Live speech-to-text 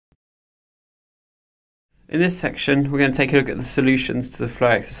In this section, we're going to take a look at the solutions to the flow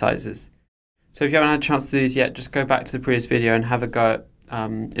exercises. So if you haven't had a chance to do these yet, just go back to the previous video and have a go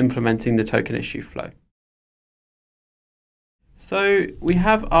at implementing the token issue flow. So we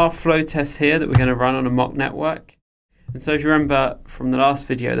have our flow test here that we're going to run on a mock network. And so if you remember from the last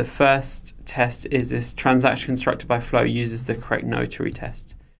video, the first test is this transaction constructed by flow uses the correct notary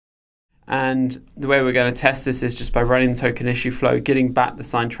test. And the way we're going to test this is just by running the token issue flow, getting back the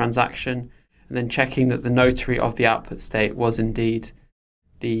signed transaction, and then checking that the notary of the output state was indeed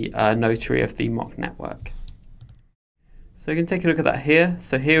the notary of the mock network. So you can take a look at that here.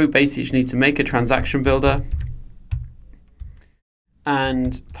 So here we basically just need to make a transaction builder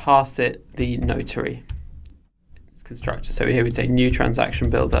and pass it the notary. It's constructor. So here we'd say new transaction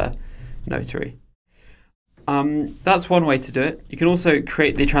builder notary. That's one way to do it. You can also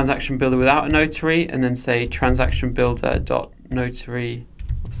create the transaction builder without a notary and then say transaction builder dot notary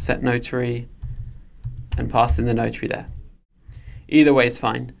set notary and pass in the notary there. Either way is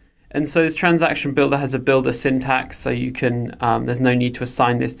fine. And so this transaction builder has a builder syntax, so you can there's no need to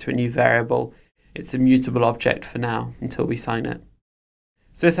assign this to a new variable. It's a mutable object for now until we sign it.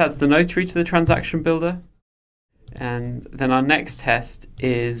 So this adds the notary to the transaction builder. And then our next test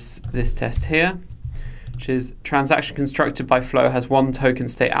is this test here, which is transaction constructed by flow has one token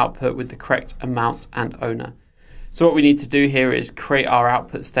state output with the correct amount and owner. So what we need to do here is create our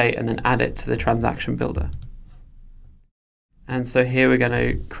output state and then add it to the transaction builder. And so here we're going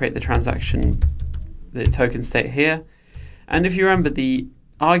to create the token state here. And if you remember, the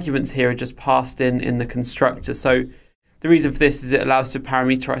arguments here are just passed in the constructor. So the reason for this is it allows to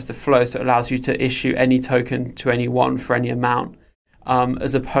parameterize the flow, so it allows you to issue any token to anyone for any amount,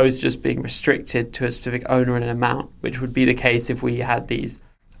 as opposed to just being restricted to a specific owner and an amount, which would be the case if we had these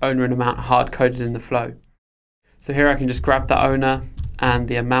owner and amount hard-coded in the flow. So here I can just grab the owner and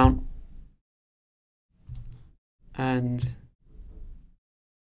the amount and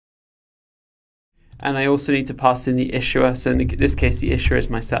I also need to pass in the issuer. So in this case, the issuer is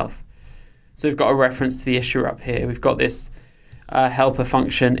myself. So we've got a reference to the issuer up here. We've got this helper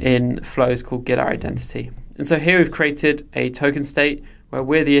function in flows called getIdentity. And so here we've created a token state where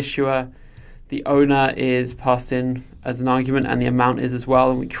we're the issuer, the owner is passed in as an argument and the amount is as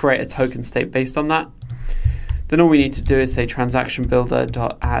well, and we create a token state based on that. Then all we need to do is say transaction builder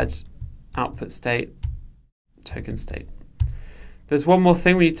dot add output state token state. There's one more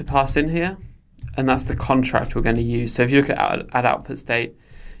thing we need to pass in here, and that's the contract we're going to use. So if you look at add output state,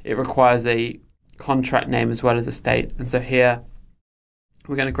 it requires a contract name as well as a state. And so here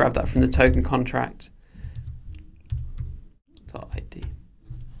we're going to grab that from the token contract .id.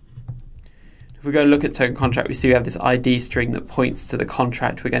 If we go and look at token contract, we see we have this ID string that points to the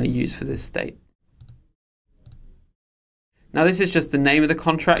contract we're going to use for this state. Now this is just the name of the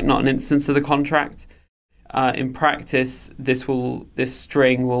contract, not an instance of the contract. In practice, this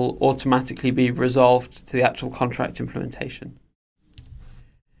string will automatically be resolved to the actual contract implementation.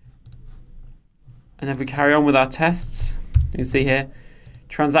 And if we carry on with our tests, you can see here,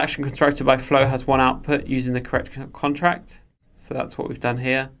 transaction constructed by flow has one output using the correct contract. So that's what we've done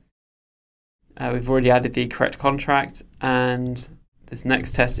here. We've already added the correct contract, and this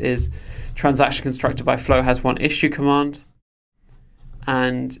next test is transaction constructed by flow has one issue command.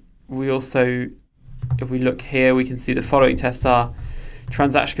 And we also, if we look here, we can see the following tests are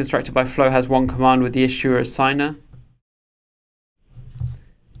transaction constructed by flow has one command with the issuer as signer,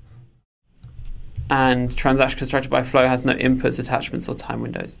 and transaction constructed by flow has no inputs, attachments, or time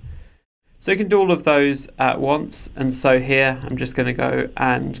windows. So you can do all of those at once. And so here I'm just going to go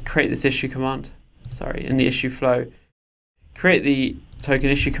and create this issue command. Sorry, in the issue flow, create the token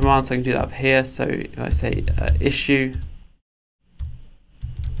issue command. So I can do that up here. So if I say issue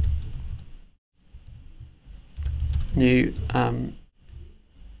new,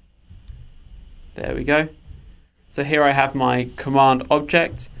 there we go. So here I have my command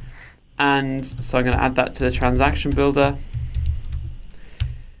object, and so I'm going to add that to the transaction builder.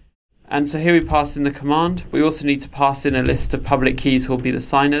 And so here we pass in the command. We also need to pass in a list of public keys who will be the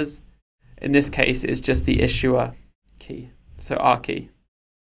signers. In this case, it's just the issuer key, so our key.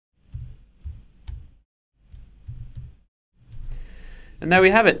 And there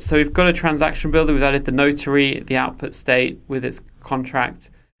we have it. So we've got a transaction builder. We've added the notary, the output state with its contract,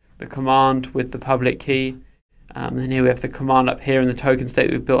 the command with the public key. And here we have the command up here in the token state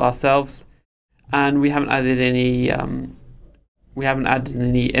that we've built ourselves. And we haven't added any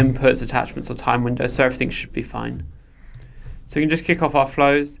inputs, attachments, or time windows, so everything should be fine. So we can just kick off our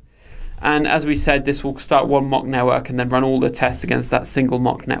flows. And as we said, this will start one mock network and then run all the tests against that single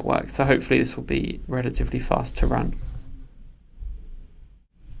mock network. So hopefully this will be relatively fast to run.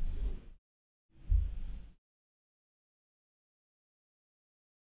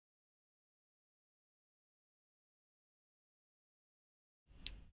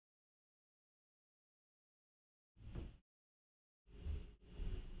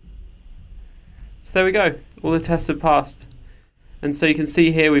 So there we go, all the tests have passed. And so you can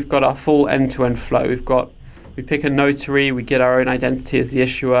see here we've got our full end-to-end flow. We pick a notary, we get our own identity as the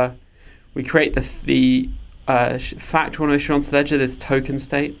issuer, we create the fact we want to issue onto the ledger, this token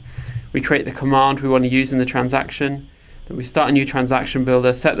state. We create the command we want to use in the transaction. Then we start a new transaction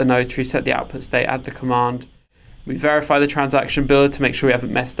builder, set the notary, set the output state, add the command. We verify the transaction builder to make sure we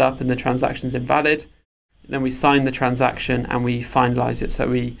haven't messed up and the transaction's invalid. Then we sign the transaction and we finalize it, so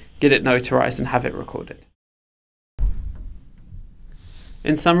we get it notarized and have it recorded.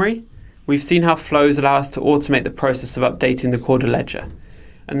 In summary, we've seen how flows allow us to automate the process of updating the Corda ledger,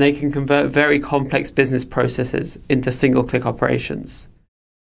 and they can convert very complex business processes into single-click operations.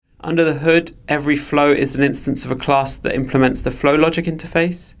 Under the hood, every flow is an instance of a class that implements the flow logic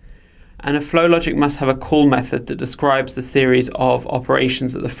interface, and a flow logic must have a call method that describes the series of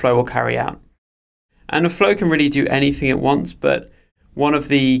operations that the flow will carry out. And a flow can really do anything it wants, but one of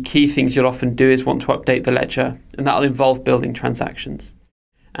the key things you'll often do is want to update the ledger, and that'll involve building transactions.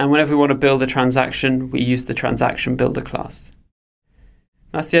 And whenever we want to build a transaction, we use the transaction builder class.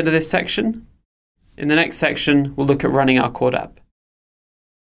 That's the end of this section. In the next section, we'll look at running our Corda app.